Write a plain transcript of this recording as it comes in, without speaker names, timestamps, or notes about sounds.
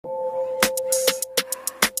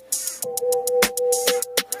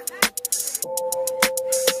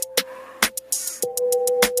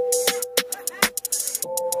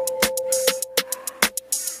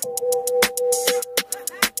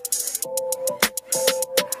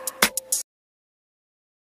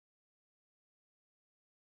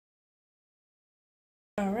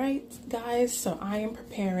Alright guys, so I am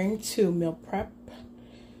preparing to meal prep.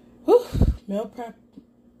 Whew, meal prep,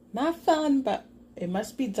 not fun, but it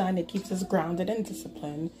must be done. It keeps us grounded and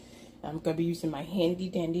disciplined. I'm going to be using my handy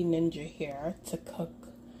dandy Ninja here to cook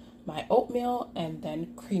my oatmeal and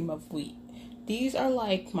then cream of wheat. These are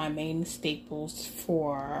like my main staples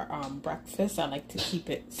for breakfast. I like to keep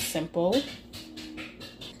it simple.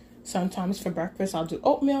 Sometimes for breakfast I'll do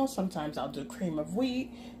oatmeal, sometimes I'll do cream of wheat,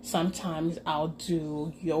 sometimes I'll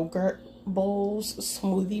do yogurt bowls,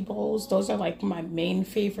 smoothie bowls. Those are like my main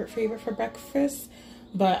favorite for breakfast.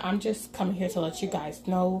 But I'm just coming here to let you guys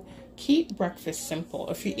know, keep breakfast simple.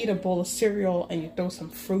 If you eat a bowl of cereal and you throw some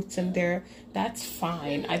fruits in there, that's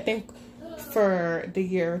fine. I think for the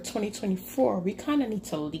year 2024, we kind of need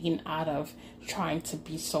to lean out of trying to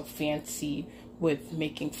be so fancy with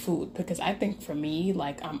making food, because I think for me,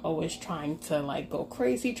 like, I'm always trying to like go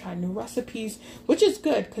crazy, try new recipes, which is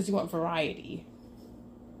good because you want variety.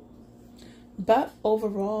 But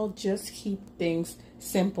overall, just keep things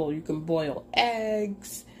simple. You can boil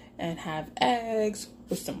eggs and have eggs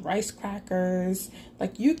with some rice crackers.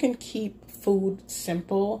 Like, you can keep food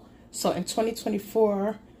simple. So in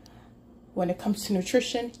 2024, when it comes to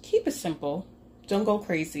nutrition, keep it simple. Don't go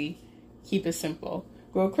crazy. Keep it simple.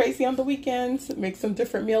 Go crazy on the weekends, make some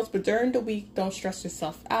different meals, but during the week, don't stress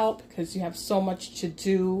yourself out because you have so much to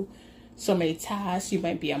do, so many tasks. You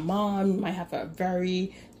might be a mom, you might have a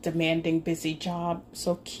very demanding, busy job.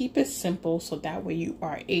 So keep it simple so that way you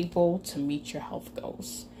are able to meet your health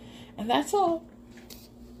goals. And that's all.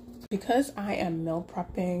 Because I am meal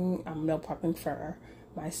prepping, I'm meal prepping for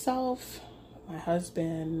myself, my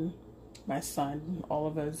husband, my son. All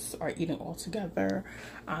of us are eating all together.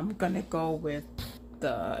 I'm gonna go with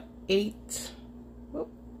the eight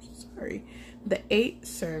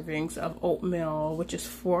servings of oatmeal, which is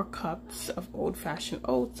 4 cups of old-fashioned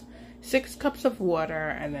oats, 6 cups of water,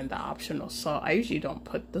 and then the optional salt. I usually don't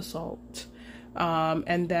put the salt.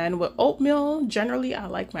 And then with oatmeal, generally I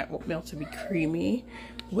like my oatmeal to be creamy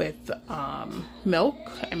with milk,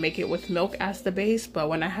 and make it with milk as the base. But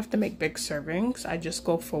when I have to make big servings, I just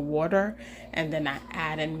go for water and then I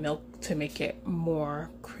add in milk to make it more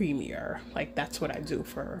creamier. Like, that's what I do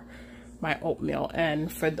for my oatmeal.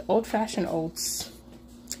 And for the old-fashioned oats,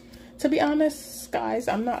 to be honest guys,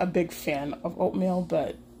 I'm not a big fan of oatmeal,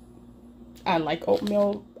 but I like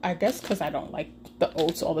oatmeal, I guess because I don't like the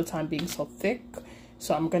oats all the time being so thick.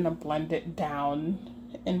 So I'm gonna blend it down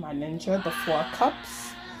in my Ninja, the 4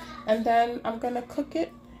 cups, and then I'm gonna cook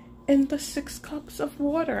it in the 6 cups of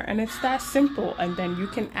water, and it's that simple. And then you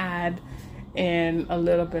can add in a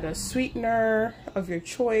little bit of sweetener of your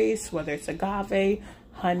choice, whether it's agave,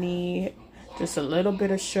 honey, just a little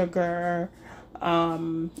bit of sugar,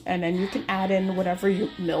 and then you can add in whatever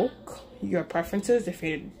milk your preferences. If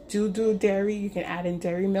you do dairy, you can add in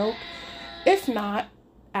dairy milk. If not,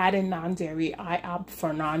 add in non-dairy. I opt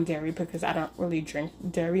for non-dairy because I don't really drink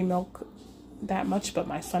dairy milk that much, but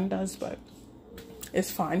my son does, but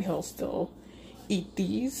it's fine, he'll still eat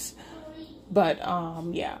these. But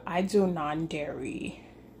yeah, I do non-dairy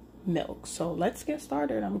milk. So let's get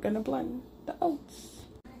started. I'm gonna blend the oats.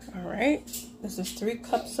 All right, this is 3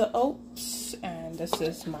 cups of oats, and this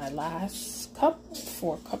is my last cup,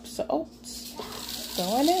 4 cups of oats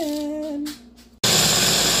going in.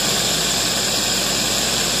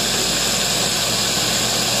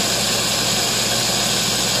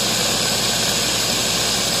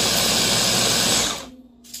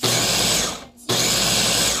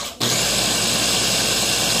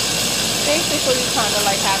 Basically kind of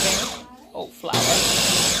like having oat flour.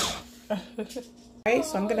 Alright,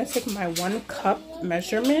 so I'm gonna take my 1 cup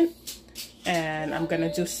measurement and I'm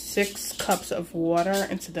gonna do 6 cups of water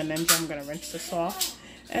into the Ninja. I'm gonna rinse this off,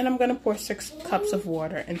 and I'm gonna pour 6 cups of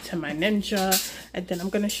water into my Ninja, and then I'm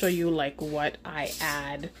gonna show you like what I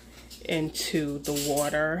add into the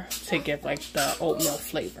water to give like the oatmeal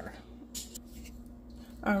flavor.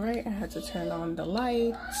 Alright, I had to turn on the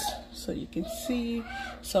light so you can see.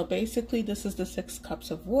 So basically this is the 6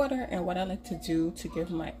 cups of water, and what I like to do to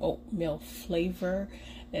give my oatmeal flavor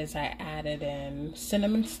is I added in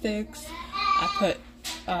cinnamon sticks. I put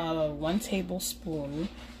 1 tablespoon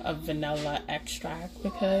of vanilla extract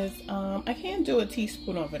because I can't do a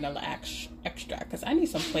teaspoon of vanilla extract because I need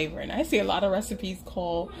some flavor, and I see a lot of recipes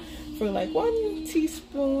call for like 1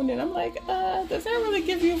 teaspoon, and I'm like, does that really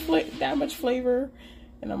give you that much flavor?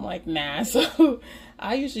 And I'm like, nah. So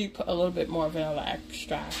I usually put a little bit more vanilla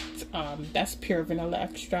extract. That's pure vanilla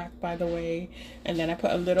extract, by the way. And then I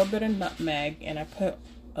put a little bit of nutmeg, and I put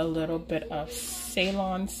a little bit of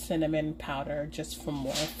Ceylon cinnamon powder just for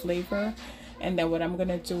more flavor. And then what I'm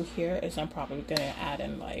gonna do here is I'm probably gonna add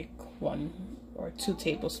in like 1 or 2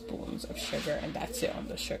 tablespoons of sugar, and that's it on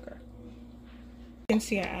the sugar. You can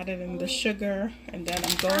see I added in the sugar, and then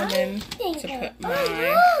I'm going in to put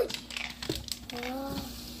my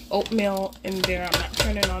oatmeal in there. I'm not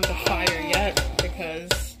turning on the fire yet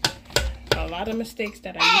because a lot of mistakes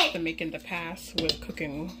that I used to make in the past with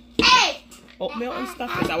cooking oatmeal and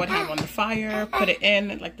stuff is I would have on the fire, put it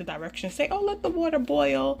in like the directions say, oh, let the water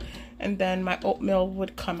boil, and then my oatmeal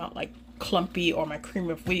would come out like clumpy, or my cream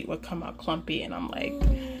of wheat would come out clumpy, and I'm like,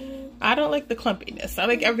 I don't like the clumpiness. I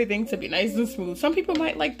like everything to be nice and smooth. Some people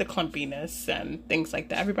might like the clumpiness and things like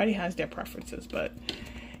that. Everybody has their preferences, but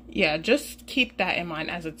yeah, just keep that in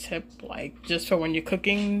mind as a tip, like just for when you're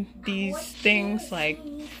cooking these things. Like,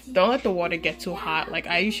 don't let the water get too hot. Like,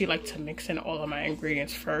 I usually like to mix in all of my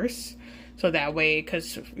ingredients first, so that way,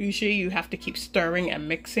 because usually you have to keep stirring and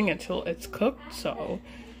mixing until it's cooked. So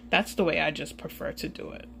that's the way I just prefer to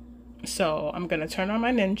do it. So I'm gonna turn on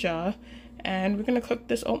my Ninja and we're gonna cook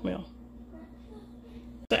this oatmeal.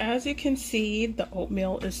 So as you can see, the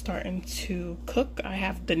oatmeal is starting to cook. I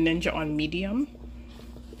have the Ninja on medium,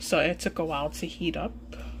 so it took a while to heat up.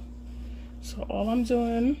 So all I'm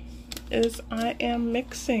doing is I am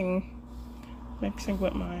mixing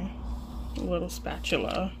with my little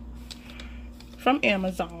spatula from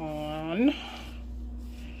Amazon.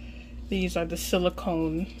 These are the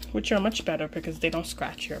silicone, which are much better because they don't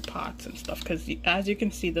scratch your pots and stuff. Because as you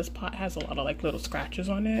can see, this pot has a lot of like little scratches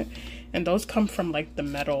on it, and those come from like the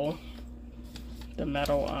metal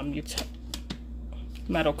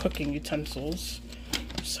cooking utensils.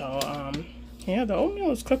 So yeah, the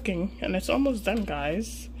oatmeal is cooking and it's almost done,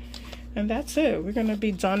 guys. And that's it. We're gonna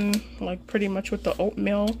be done like pretty much with the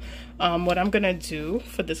oatmeal. What I'm gonna do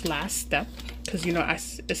for this last step, because you know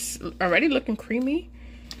it's already looking creamy,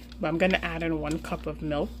 but I'm gonna add in 1 cup of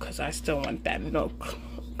milk because I still want that milk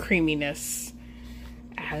creaminess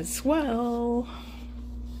as well.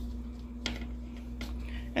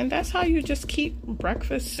 And that's how you just keep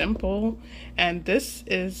breakfast simple. And this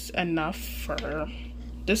is enough for,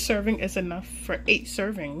 this serving is enough for 8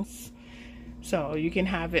 servings. So you can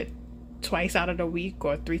have it twice out of the week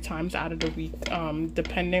or 3 times out of the week,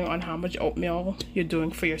 depending on how much oatmeal you're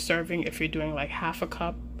doing for your serving. If you're doing like half a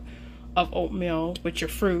cup of oatmeal with your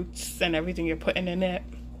fruits and everything you're putting in it.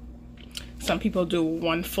 Some people do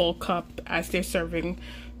 1 full cup as they're serving.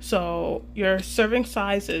 So your serving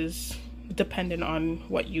size is dependent on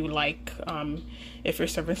what you like. If your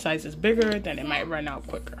serving size is bigger, then it might run out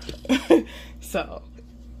quicker. So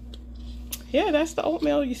yeah, that's the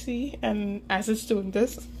oatmeal you see. And as it's doing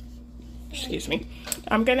this, excuse me,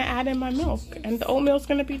 I'm gonna add in my milk and the oatmeal's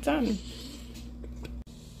gonna be done.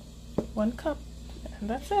 1 cup, and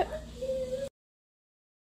that's it.